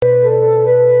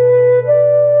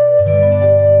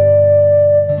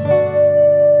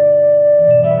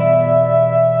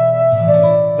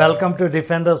Welcome to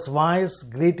Defender's Voice.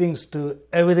 Greetings to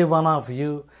every one of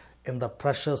you in the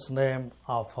precious name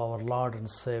of our Lord and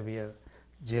Savior,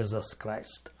 Jesus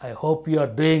Christ. I hope you are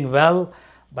doing well.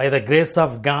 By the grace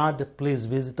of God, please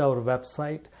visit our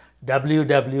website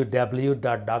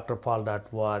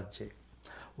www.drpaul.org.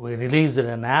 We released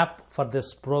an app for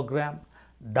this program.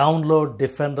 Download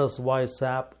Defender's Voice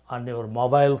app on your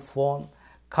mobile phone,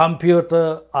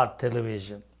 computer or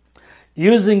television.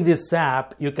 Using this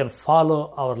app, you can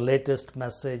follow our latest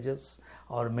messages.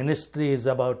 Our ministry is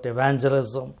about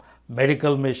evangelism,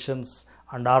 medical missions,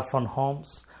 and orphan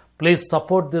homes. Please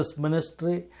support this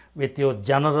ministry with your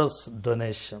generous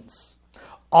donations.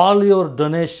 All your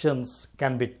donations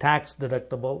can be tax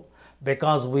deductible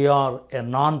because we are a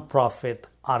non-profit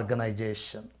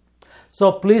organization.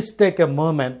 So please take a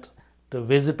moment to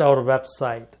visit our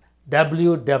website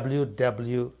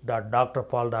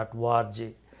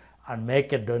www.drpaul.org and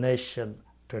make a donation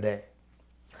today.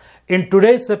 In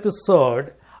today's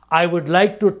episode, I would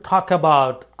like to talk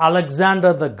about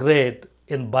Alexander the Great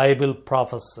in Bible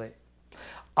prophecy.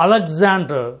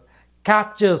 Alexander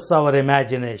captures our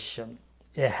imagination,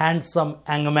 a handsome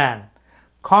young man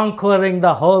conquering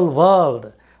the whole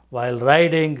world while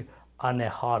riding on a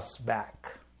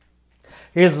horseback.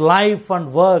 His life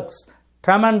and works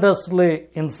tremendously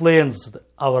influenced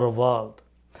our world.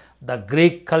 The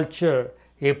Greek culture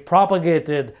he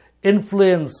propagated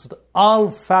influenced all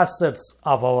facets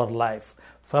of our life: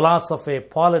 philosophy,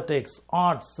 politics,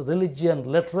 arts, religion,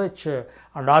 literature,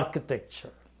 and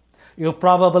architecture. You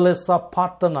probably saw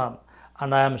Parthenon,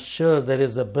 and I am sure there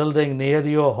is a building near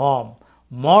your home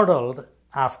modeled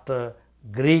after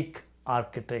Greek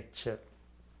architecture.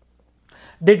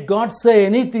 Did God say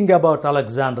anything about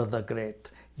Alexander the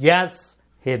Great? Yes,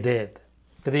 he did.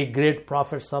 Three great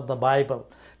prophets of the Bible,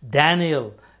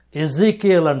 Daniel,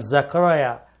 Ezekiel, and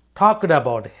Zechariah, talked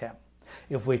about him.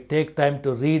 If we take time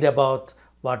to read about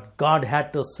what God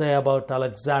had to say about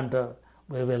Alexander,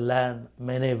 we will learn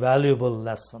many valuable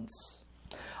lessons.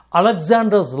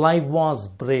 Alexander's life was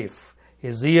brief.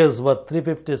 His years were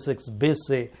 356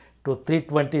 BC to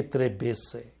 323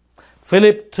 BC.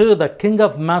 Philip II, the king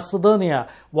of Macedonia,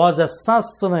 was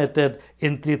assassinated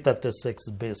in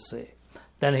 336 BC.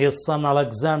 Then his son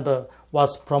Alexander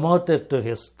was promoted to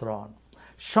his throne.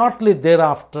 Shortly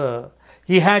thereafter,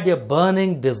 he had a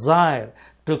burning desire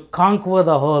to conquer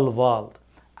the whole world.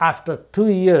 After 2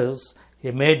 years,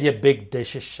 he made a big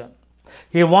decision.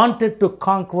 He wanted to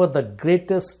conquer the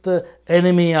greatest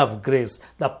enemy of Greece,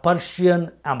 the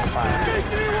Persian Empire.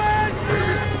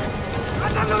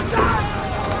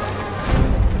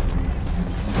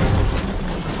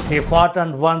 He fought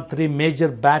and won 3 major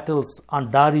battles on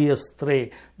Darius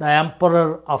III, the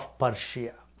emperor of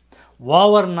Persia.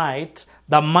 Overnight,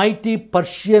 the mighty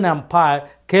Persian Empire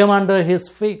came under his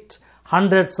feet.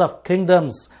 Hundreds of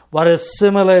kingdoms were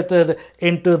assimilated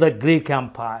into the Greek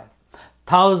Empire.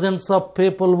 Thousands of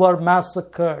people were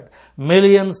massacred.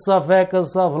 Millions of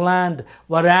acres of land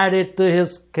were added to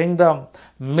his kingdom.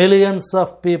 Millions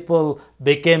of people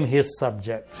became his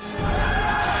subjects.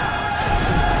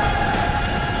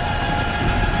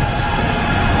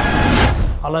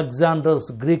 Alexander's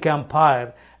Greek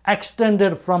Empire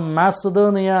extended from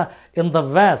Macedonia in the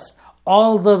west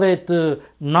all the way to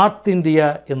North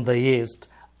India in the east,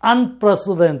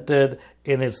 unprecedented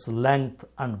in its length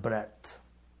and breadth.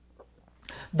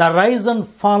 The rise and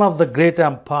fall of the great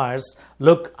empires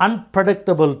look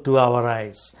unpredictable to our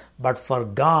eyes, but for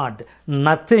God,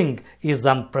 nothing is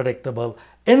unpredictable,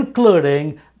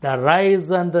 including the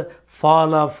rise and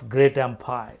fall of great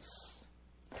empires.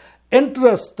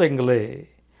 Interestingly,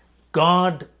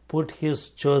 God put his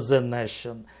chosen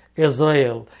nation,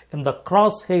 Israel, in the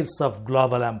crosshairs of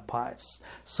global empires.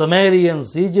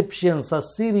 Sumerians, Egyptians,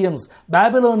 Assyrians,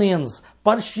 Babylonians,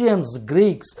 Persians,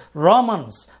 Greeks,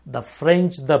 Romans, the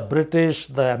French, the British,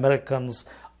 the Americans,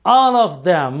 all of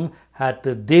them had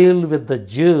to deal with the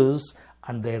Jews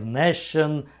and their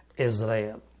nation,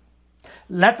 Israel.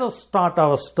 Let us start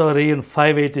our story in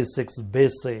 586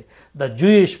 BC. The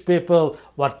Jewish people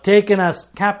were taken as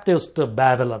captives to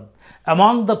Babylon.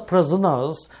 Among the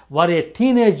prisoners were a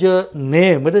teenager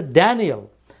named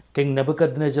Daniel. King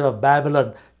Nebuchadnezzar of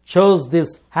Babylon chose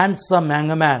this handsome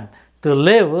young man to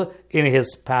live in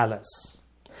his palace.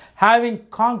 Having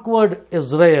conquered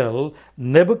Israel,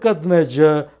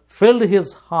 Nebuchadnezzar filled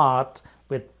his heart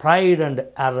with pride and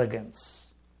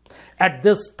arrogance. At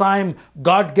this time,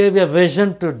 God gave a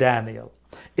vision to Daniel.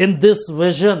 In this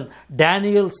vision,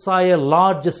 Daniel saw a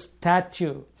large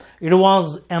statue. It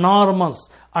was enormous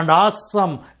and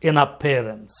awesome in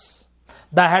appearance.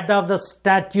 The head of the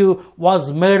statue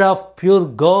was made of pure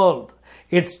gold.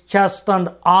 Its chest and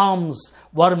arms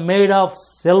were made of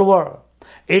silver.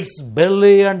 Its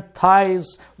belly and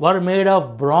thighs were made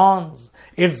of bronze.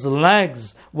 Its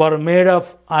legs were made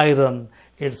of iron.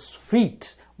 Its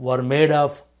feet were made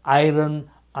of iron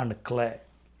and clay.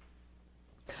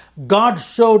 God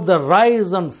showed the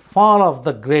rise and fall of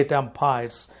the great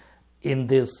empires in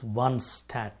this one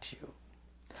statue.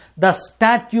 The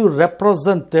statue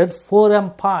represented 4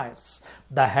 empires.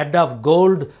 The head of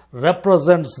gold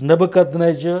represents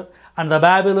Nebuchadnezzar and the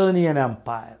Babylonian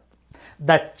Empire.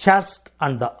 The chest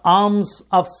and the arms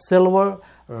of silver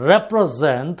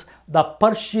represent the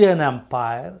Persian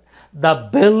Empire. The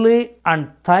belly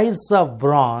and thighs of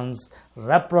bronze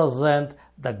represent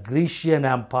the Grecian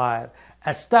Empire,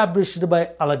 established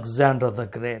by Alexander the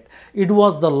Great. It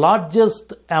was the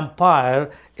largest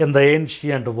empire in the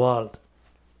ancient world.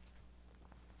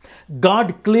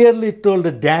 God clearly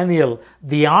told Daniel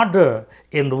the order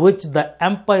in which the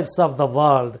empires of the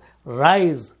world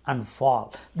rise and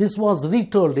fall. This was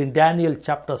retold in Daniel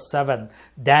chapter 7.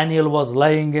 Daniel was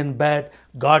lying in bed.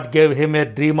 God gave him a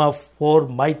dream of 4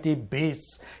 mighty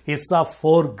beasts. He saw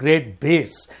 4 great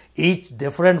beasts, each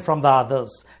different from the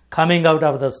others, coming out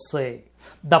of the sea.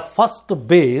 The first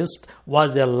beast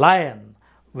was a lion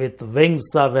with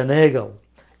wings of an eagle.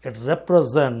 It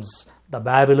represents the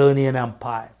Babylonian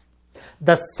Empire.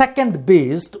 The second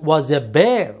beast was a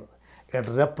bear. It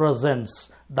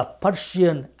represents the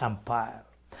Persian Empire.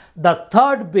 The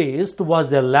third beast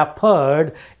was a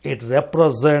leopard. It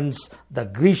represents the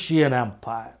Grecian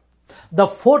Empire. The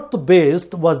fourth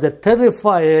beast was a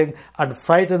terrifying and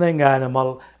frightening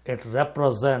animal. It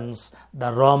represents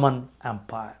the Roman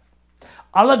Empire.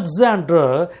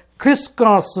 Alexander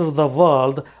crisscrossed the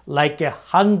world like a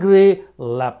hungry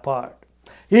leopard.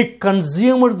 He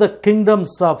consumed the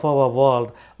kingdoms of our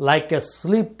world like a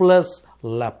sleepless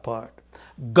leopard.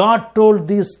 God told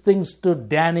these things to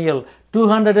Daniel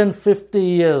 250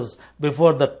 years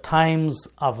before the times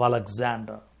of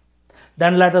Alexander.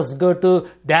 Then let us go to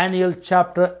Daniel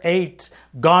chapter 8.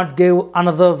 God gave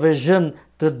another vision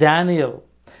to Daniel.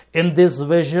 In this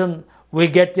vision, we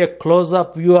get a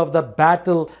close-up view of the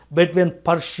battle between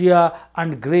Persia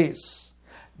and Greece.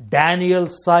 Daniel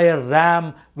saw a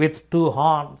ram with 2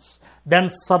 horns. Then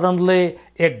suddenly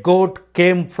a goat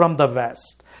came from the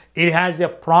west. It has a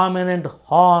prominent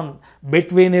horn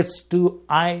between its 2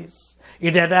 eyes.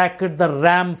 It attacked the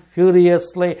ram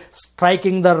furiously,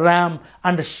 striking the ram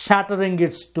and shattering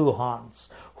its 2 horns.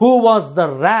 Who was the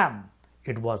ram?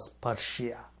 It was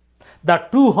Persia. The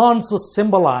 2 horns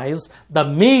symbolize the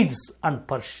Medes and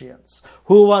Persians.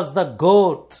 Who was the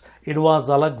goat? It was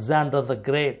Alexander the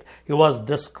Great. He was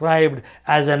described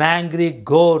as an angry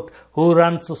goat who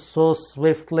runs so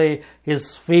swiftly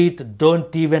his feet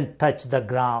don't even touch the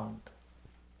ground.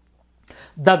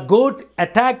 The goat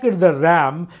attacked the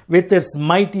ram with its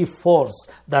mighty force.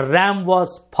 The ram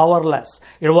was powerless.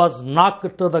 It was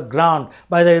knocked to the ground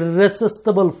by the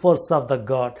irresistible force of the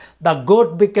goat. The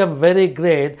goat became very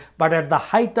great, but at the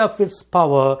height of its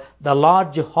power, the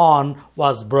large horn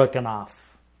was broken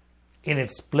off. In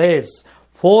its place,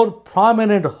 4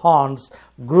 prominent horns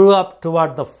grew up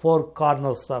toward the 4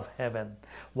 corners of heaven.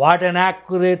 What an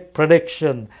accurate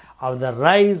prediction of the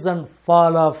rise and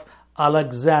fall of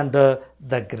Alexander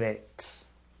the Great.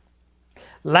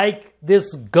 Like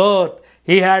this goat,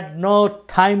 he had no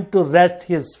time to rest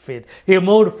his feet. He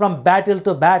moved from battle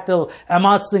to battle,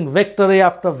 amassing victory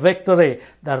after victory.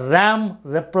 The ram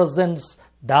represents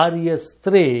Darius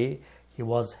III. He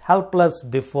was helpless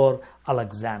before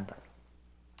Alexander.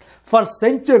 For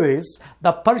centuries,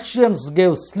 the Persians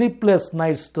gave sleepless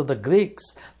nights to the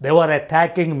Greeks. They were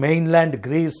attacking mainland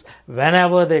Greece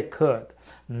whenever they could.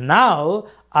 Now,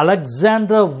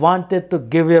 Alexander wanted to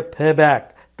give a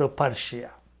payback to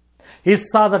Persia. He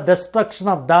saw the destruction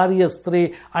of Darius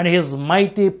III and his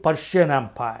mighty Persian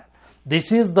Empire.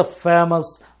 This is the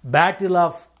famous Battle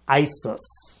of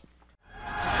Issus.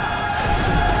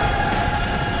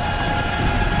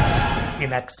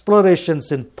 In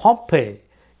explorations in Pompeii,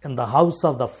 in the House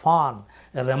of the Faun,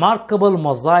 a remarkable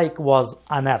mosaic was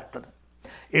unearthed.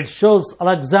 It shows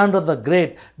Alexander the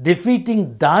Great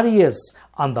defeating Darius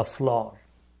on the floor.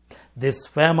 This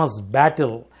famous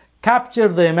battle captured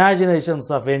the imaginations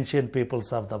of ancient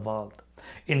peoples of the world.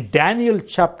 In Daniel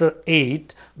chapter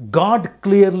 8, God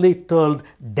clearly told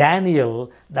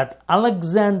Daniel that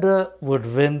Alexander would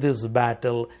win this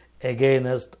battle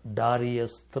against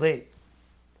Darius III.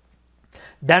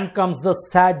 Then comes the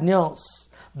sad news.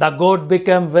 The goat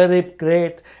became very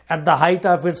great. At the height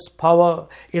of its power,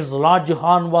 its large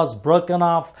horn was broken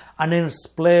off, and in its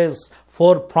place,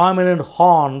 4 prominent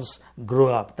horns grew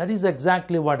up. That is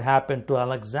exactly what happened to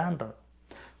Alexander.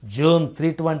 June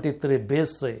 323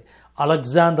 BC,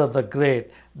 Alexander the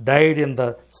Great died in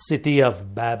the city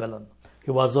of Babylon.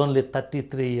 He was only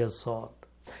 33 years old.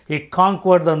 He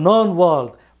conquered the known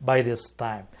world by this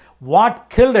time. What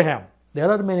killed him? There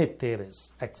are many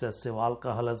theories. Excessive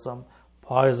alcoholism,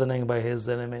 poisoning by his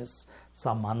enemies,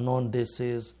 some unknown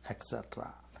disease,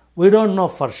 etc. We don't know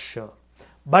for sure.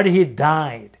 But he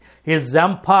died. His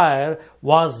empire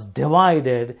was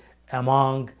divided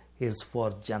among his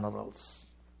 4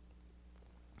 generals.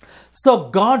 So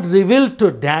God revealed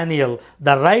to Daniel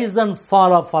the rise and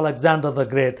fall of Alexander the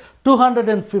Great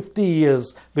 250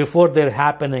 years before their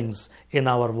happenings in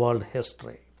our world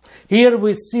history. Here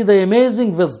we see the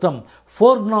amazing wisdom,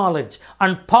 foreknowledge,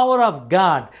 and power of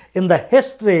God in the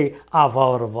history of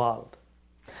our world.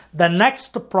 The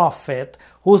next prophet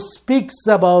who speaks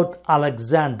about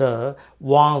Alexander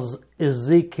was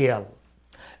Ezekiel.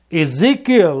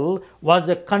 Ezekiel was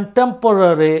a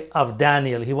contemporary of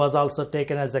Daniel. He was also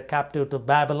taken as a captive to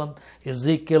Babylon.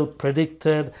 Ezekiel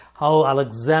predicted how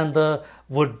Alexander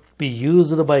would be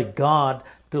used by God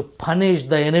to punish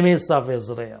the enemies of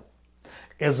Israel.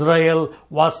 Israel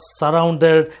was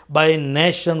surrounded by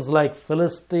nations like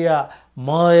Philistia,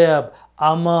 Moab,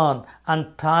 Ammon,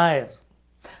 and Tyre.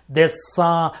 They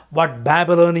saw what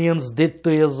Babylonians did to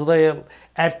Israel,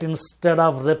 yet instead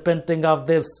of repenting of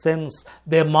their sins,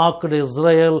 they mocked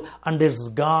Israel and its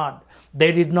God.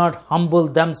 They did not humble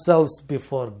themselves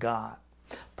before God.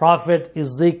 Prophet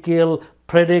Ezekiel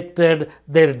predicted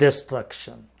their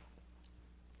destruction.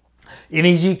 In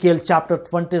Ezekiel chapter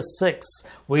 26,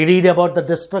 we read about the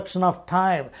destruction of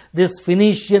Tyre. This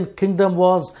Phoenician kingdom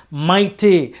was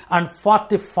mighty and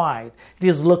fortified. It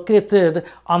is located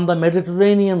on the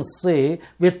Mediterranean Sea,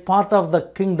 with part of the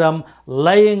kingdom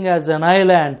lying as an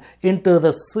island into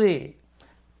the sea.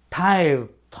 Tyre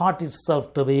thought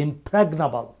itself to be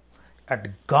impregnable,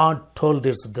 and God told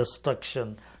its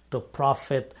destruction to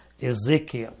prophet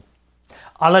Ezekiel.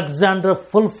 Alexander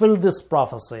fulfilled this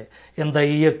prophecy in the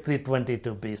year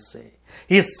 322 BC.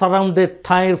 He surrounded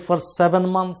Tyre for 7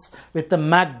 months with a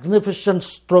magnificent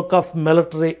stroke of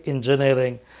military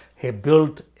engineering. He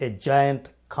built a giant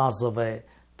causeway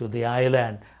to the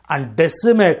island and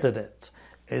decimated it.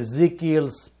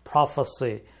 Ezekiel's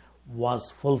prophecy was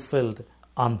fulfilled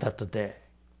on that day.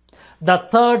 The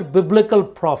third biblical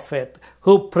prophet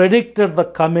who predicted the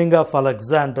coming of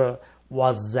Alexander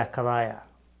was Zechariah.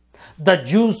 The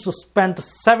Jews spent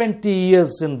 70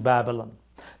 years in Babylon.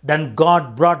 Then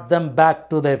God brought them back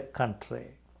to their country.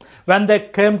 When they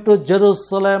came to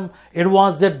Jerusalem, it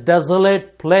was a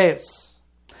desolate place.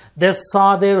 They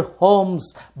saw their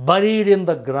homes buried in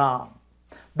the ground.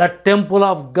 The temple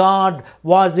of God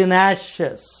was in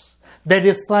ashes. They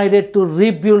decided to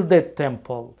rebuild their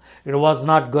temple. It was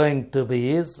not going to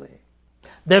be easy.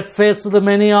 They faced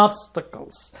many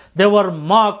obstacles. They were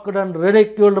mocked and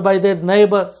ridiculed by their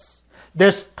neighbors.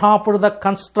 They stopped the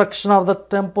construction of the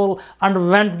temple and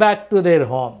went back to their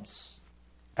homes.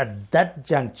 At that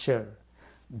juncture,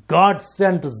 God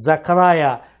sent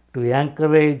Zechariah to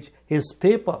encourage his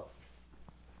people.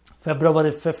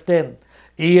 February 15,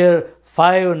 year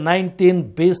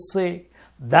 519 BC,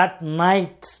 that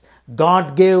night,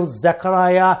 God gave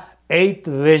Zechariah 8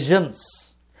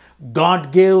 visions.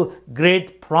 God gave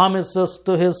great promises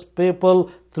to his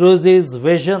people through these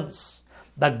visions.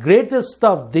 The greatest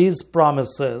of these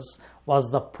promises was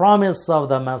the promise of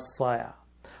the Messiah.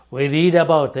 We read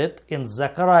about it in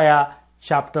Zechariah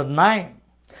chapter 9.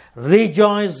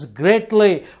 Rejoice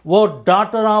greatly, O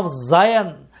daughter of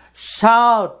Zion.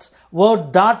 Shout, O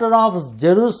daughter of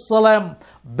Jerusalem.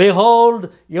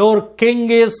 Behold, your king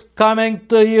is coming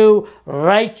to you,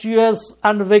 righteous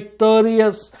and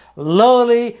victorious,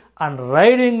 lowly and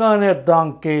riding on a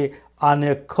donkey, on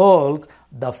a colt,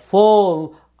 the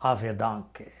foal of a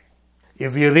donkey.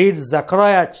 If you read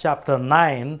Zechariah chapter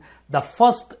 9, the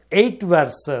first 8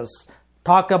 verses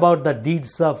talk about the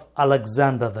deeds of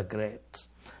Alexander the Great.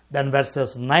 Then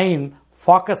verses 9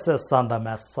 focuses on the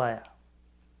Messiah.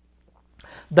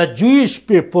 The Jewish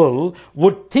people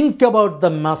would think about the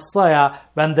Messiah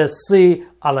when they see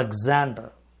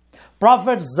Alexander.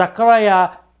 Prophet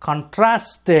Zechariah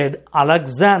contrasted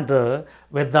Alexander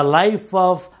with the life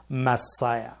of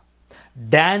Messiah.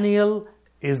 Daniel,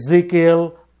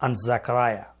 Ezekiel, and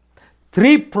Zechariah,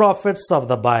 3 prophets of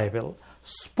the Bible,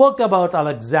 spoke about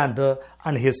Alexander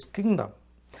and his kingdom.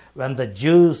 When the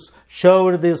Jews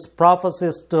showed these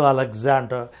prophecies to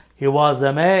Alexander, he was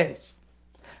amazed.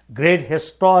 Great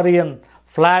historian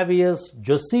Flavius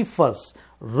Josephus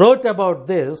wrote about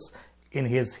this in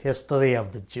his History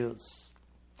of the Jews.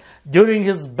 During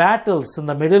his battles in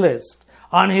the Middle East,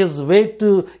 on his way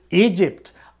to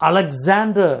Egypt,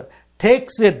 Alexander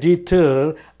takes a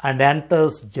detour and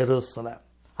enters Jerusalem.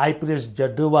 High priest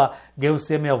Jaddua gives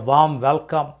him a warm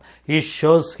welcome. He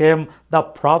shows him the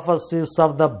prophecies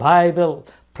of the Bible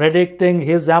predicting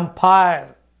his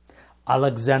empire.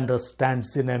 Alexander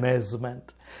stands in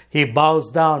amazement. He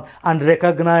bows down and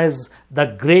recognizes the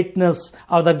greatness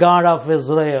of the God of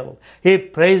Israel. He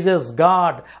praises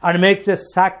God and makes a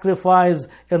sacrifice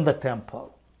in the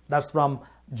temple. That's from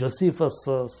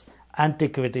Josephus'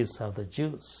 Antiquities of the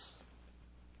Jews.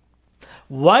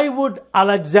 Why would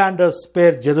Alexander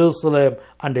spare Jerusalem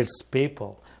and its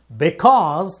people?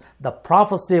 Because the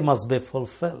prophecy must be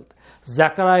fulfilled.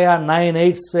 Zechariah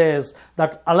 9:8 says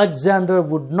that Alexander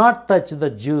would not touch the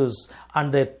Jews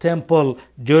and their temple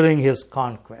during his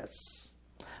conquests.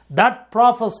 That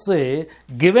prophecy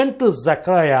given to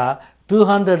Zechariah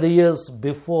 200 years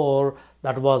before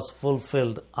that was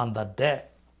fulfilled on that day.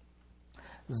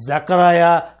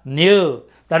 Zechariah knew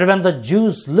that when the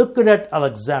Jews looked at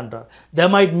Alexander, they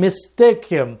might mistake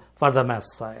him for the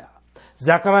Messiah.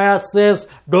 Zechariah says,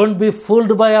 don't be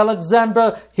fooled by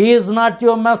Alexander. He is not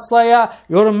your Messiah.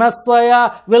 Your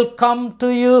Messiah will come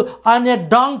to you on a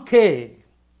donkey.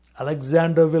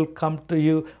 Alexander will come to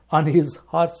you on his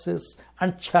horses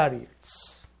and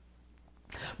chariots.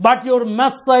 But your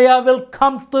Messiah will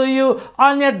come to you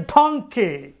on a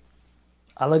donkey.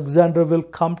 Alexander will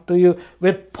come to you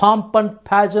with pomp and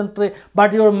pageantry,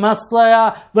 but your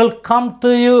Messiah will come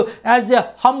to you as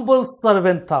a humble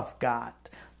servant of God.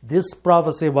 This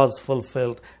prophecy was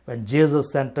fulfilled when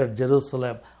Jesus entered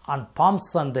Jerusalem on Palm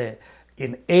Sunday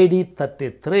in AD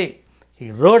 33.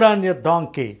 He rode on a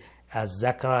donkey, as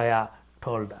Zechariah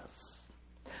told us.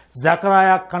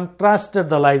 Zechariah contrasted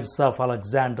the lives of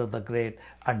Alexander the Great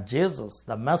and Jesus,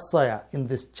 the Messiah, in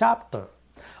this chapter.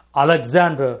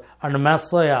 Alexander and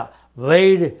Messiah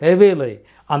weighed heavily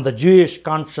on the Jewish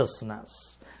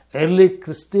consciousness. Early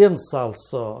Christians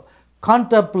also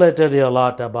contemplated a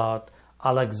lot about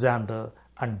Alexander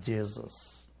and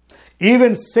Jesus.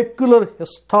 Even secular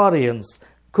historians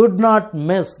could not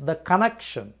miss the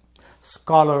connection.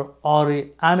 Scholar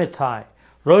Ori Amitai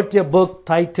wrote a book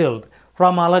titled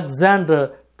From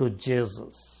Alexander to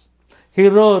Jesus. He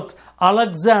wrote,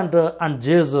 Alexander and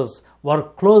Jesus were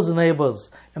close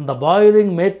neighbors in the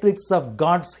boiling matrix of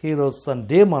God's heroes and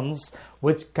demons,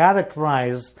 which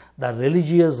characterized the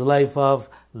religious life of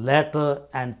later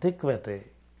antiquity.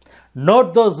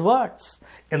 Note those words.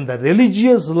 In the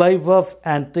religious life of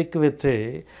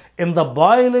antiquity, in the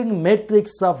boiling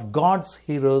matrix of God's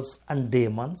heroes and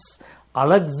demons,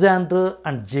 Alexander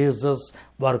and Jesus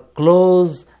were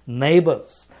close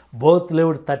neighbors. Both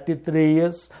lived 33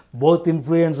 years. Both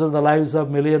influenced the lives of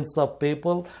millions of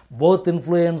people. Both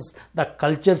influenced the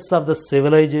cultures of the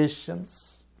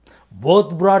civilizations.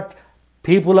 Both brought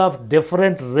people of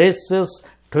different races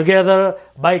together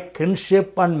by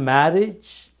kinship and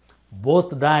marriage.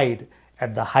 Both died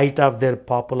at the height of their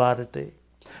popularity.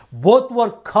 Both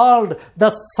were called the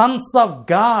sons of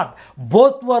God.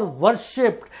 Both were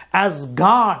worshipped as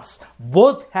gods.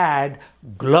 Both had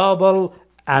global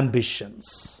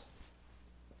ambitions.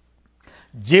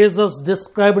 Jesus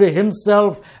described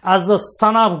himself as the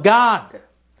Son of God.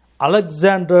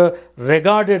 Alexander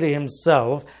regarded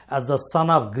himself as the son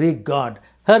of Greek god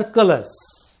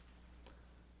Hercules.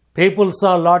 People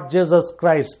saw Lord Jesus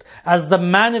Christ as the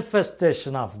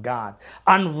manifestation of God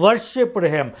and worshipped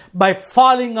him by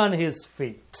falling on his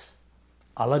feet.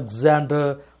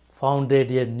 Alexander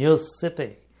founded a new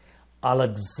city,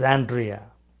 Alexandria,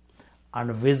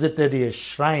 and visited a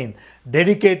shrine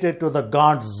dedicated to the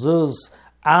god Zeus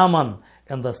Ammon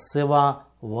in the Siva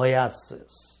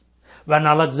oasis. When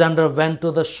Alexander went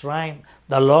to the shrine,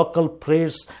 the local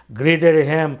priests greeted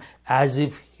him as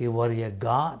if he were a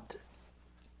god.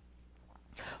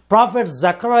 Prophet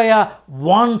Zechariah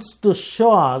wants to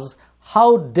show us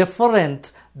how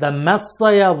different the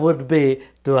Messiah would be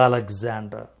to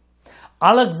Alexander.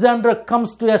 Alexander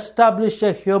comes to establish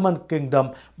a human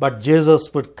kingdom, but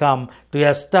Jesus would come to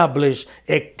establish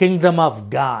a kingdom of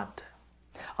God.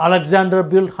 Alexander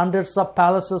built hundreds of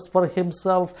palaces for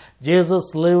himself.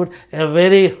 Jesus lived a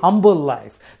very humble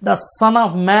life. The Son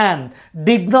of Man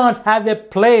did not have a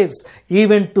place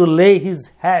even to lay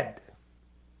his head.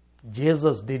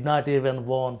 Jesus did not even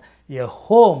own a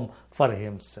home for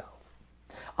himself.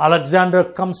 Alexander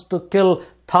comes to kill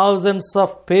thousands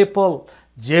of people.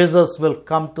 Jesus will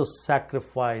come to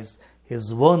sacrifice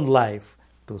his own life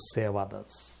to save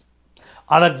others.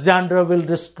 Alexander will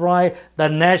destroy the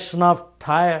nation of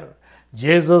Tyre.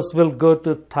 Jesus will go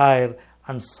to Tyre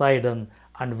and Sidon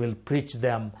and will preach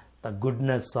them the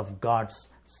goodness of God's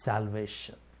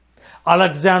salvation.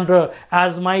 Alexander,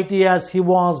 as mighty as he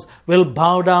was, will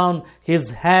bow down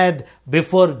his head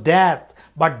before death,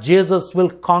 but Jesus will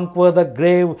conquer the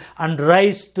grave and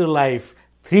rise to life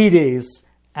 3 days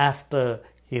after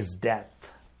his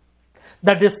death.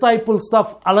 The disciples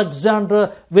of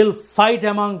Alexander will fight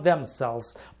among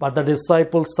themselves, but the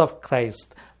disciples of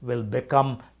Christ will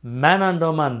become men and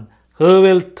women who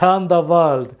will turn the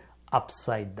world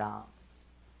upside down.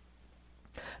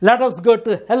 Let us go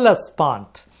to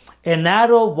Hellespont, a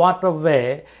narrow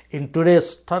waterway in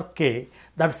today's Turkey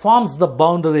that forms the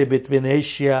boundary between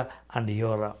Asia and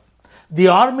Europe. The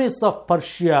armies of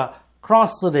Persia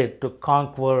crossed it to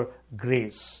conquer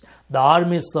Greece. The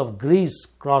armies of Greece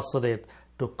crossed it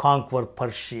to conquer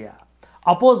Persia.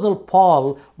 Apostle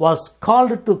Paul was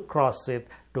called to cross it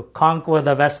to conquer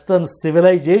the Western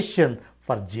civilization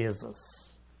for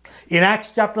Jesus. In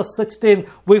Acts chapter 16,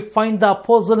 we find the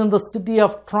apostle in the city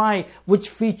of Troy, which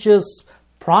features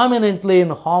prominently in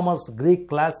Homer's Greek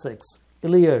classics,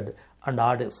 Iliad and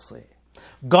Odyssey.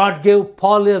 God gave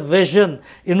Paul a vision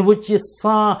in which he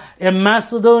saw a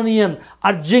Macedonian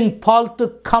urging Paul to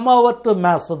come over to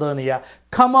Macedonia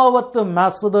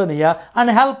and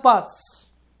help us.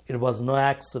 It was no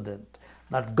accident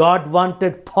that God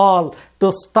wanted Paul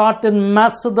to start in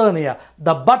Macedonia,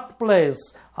 the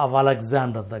birthplace of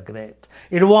Alexander the Great.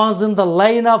 It was in the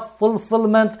line of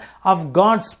fulfillment of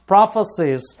God's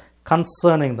prophecies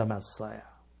concerning the Messiah.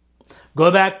 Go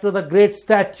back to the great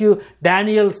statue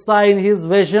Daniel saw in his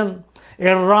vision.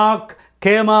 A rock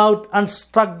came out and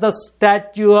struck the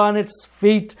statue on its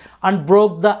feet and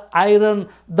broke the iron,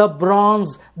 the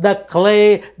bronze, the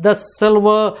clay, the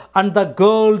silver, and the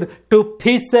gold to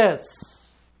pieces.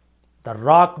 The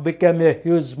rock became a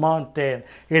huge mountain.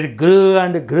 It grew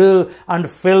and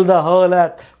filled the whole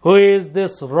earth. Who is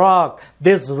this rock?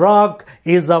 This rock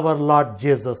is our Lord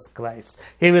Jesus Christ.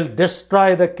 He will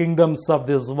destroy the kingdoms of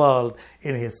this world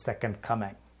in his second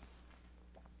coming.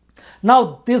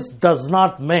 Now, this does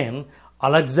not mean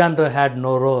Alexander had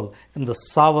no role in the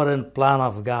sovereign plan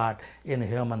of God in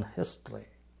human history.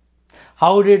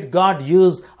 How did God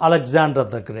use Alexander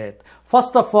the Great?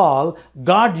 First of all,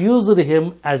 God used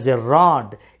him as a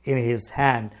rod in his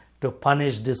hand to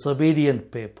punish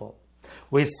disobedient people.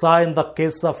 We saw in the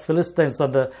case of Philistines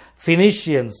and the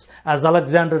Phoenicians as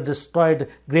Alexander destroyed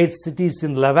great cities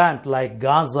in Levant like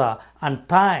Gaza and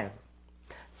Tyre.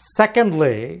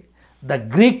 Secondly, the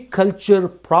Greek culture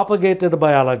propagated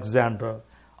by Alexander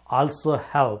also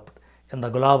helped in the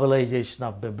globalization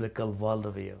of biblical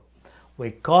worldview.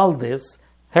 We call this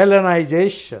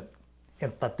Hellenization.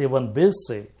 In 31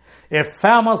 BC, a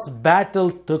famous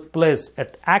battle took place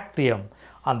at Actium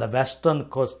on the western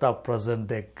coast of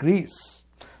present-day Greece.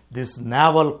 This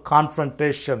naval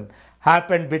confrontation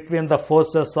happened between the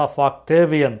forces of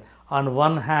Octavian on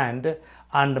one hand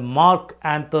and Mark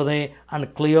Antony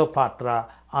and Cleopatra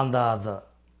on the other.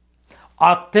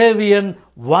 Octavian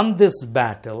won this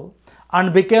battle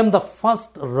and became the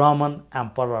first Roman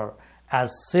emperor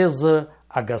as Caesar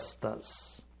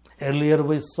Augustus. Earlier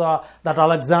we saw that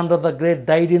Alexander the Great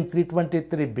died in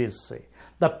 323 BC.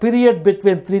 The period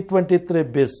between 323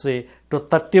 BC to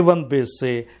 31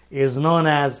 BC is known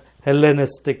as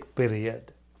Hellenistic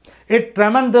period. It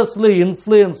tremendously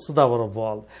influenced our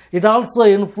world. It also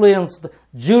influenced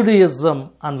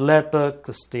Judaism and later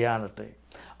Christianity.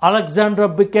 Alexander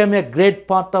became a great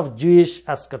part of Jewish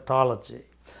eschatology.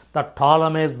 The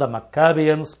Ptolemies, the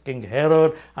Maccabees, King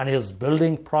Herod and his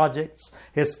building projects,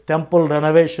 his temple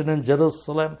renovation in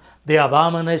Jerusalem, the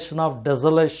abomination of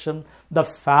desolation, the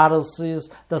Pharisees,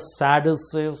 the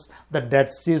Sadducees, the Dead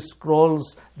Sea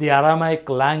Scrolls, the Aramaic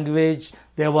language,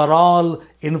 they were all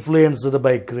influenced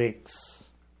by Greeks.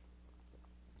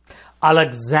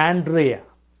 Alexandria,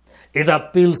 it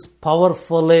appeals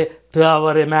powerfully to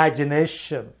our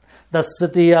imagination. The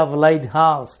city of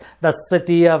lighthouse, the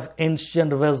city of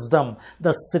ancient wisdom,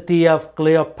 the city of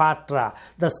Cleopatra,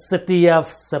 the city of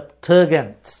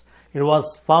Septuagint. It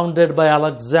was founded by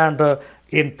Alexander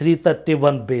in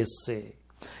 331 BC.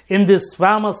 In this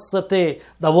famous city,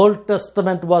 the Old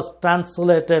Testament was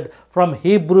translated from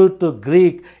Hebrew to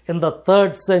Greek in the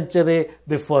 3rd century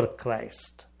before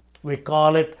Christ. We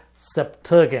call it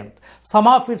Septuagint. Some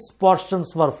of its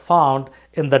portions were found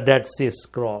in the Dead Sea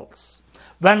Scrolls.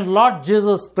 When Lord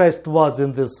Jesus Christ was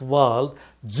in this world,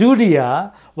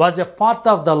 Judea was a part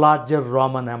of the larger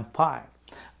Roman Empire.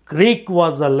 Greek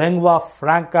was the lingua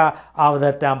franca of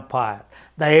that empire.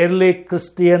 The early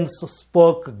Christians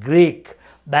spoke Greek.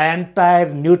 The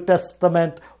entire New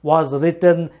Testament was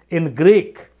written in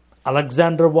Greek.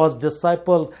 Alexander was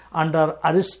discipled under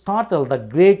Aristotle, the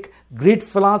Greek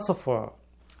philosopher.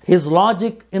 His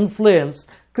logic influenced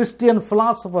Christian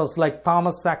philosophers like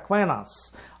Thomas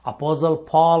Aquinas. Apostle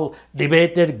Paul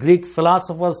debated Greek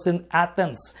philosophers in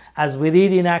Athens, as we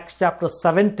read in Acts chapter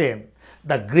 17.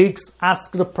 The Greeks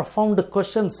asked profound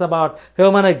questions about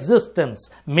human existence,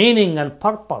 meaning, and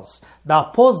purpose. The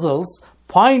apostles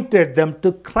pointed them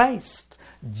to Christ.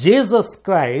 Jesus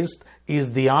Christ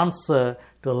is the answer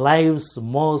to life's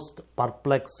most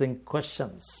perplexing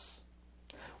questions.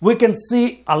 We can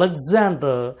see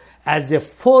Alexander as a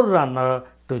forerunner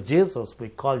to Jesus. We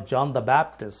call John the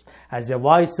Baptist as a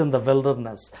voice in the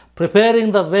wilderness,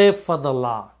 preparing the way for the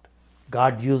Lord.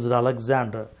 God used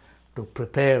Alexander to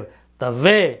prepare the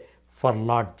way for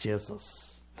Lord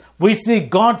Jesus. We see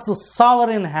God's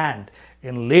sovereign hand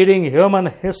in leading human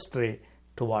history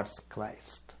towards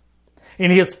Christ.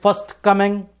 In his first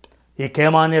coming, he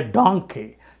came on a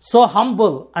donkey, so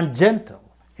humble and gentle.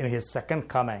 In his second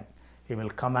coming, he will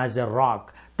come as a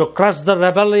rock to crush the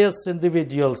rebellious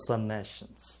individuals and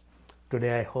nations.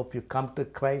 Today, I hope you come to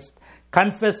Christ,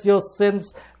 confess your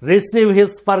sins, receive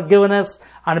his forgiveness,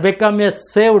 and become a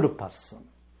saved person.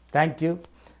 Thank you.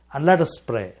 And let us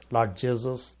pray. Lord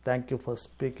Jesus, thank you for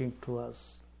speaking to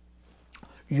us.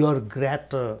 You are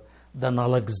greater than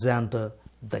Alexander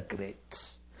the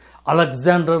Great.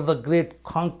 Alexander the Great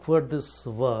conquered this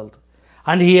world,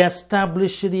 and he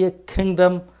established a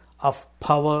kingdom of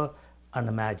power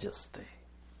and majesty.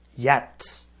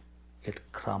 Yet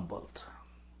it crumbled.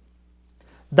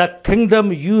 The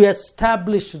kingdom you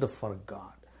established for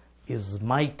God is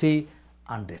mighty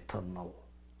and eternal,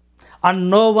 and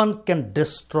no one can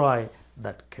destroy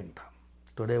that kingdom.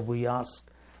 Today we ask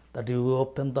that you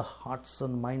open the hearts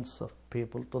and minds of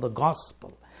people to the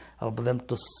gospel. Help them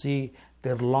to see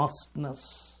their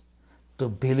lostness, to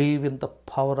believe in the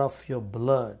power of your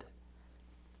blood,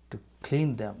 to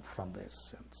clean them from their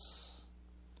sins.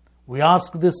 We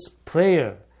ask this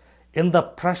prayer in the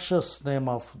precious name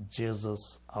of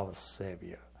Jesus, our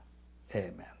Savior.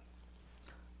 Amen.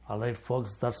 All right,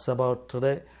 folks, that's about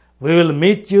today. We will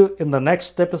meet you in the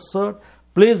next episode.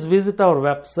 Please visit our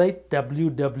website,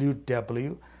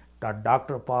 www.drpaul.org.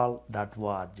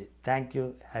 Thank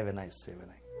you. Have a nice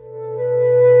evening.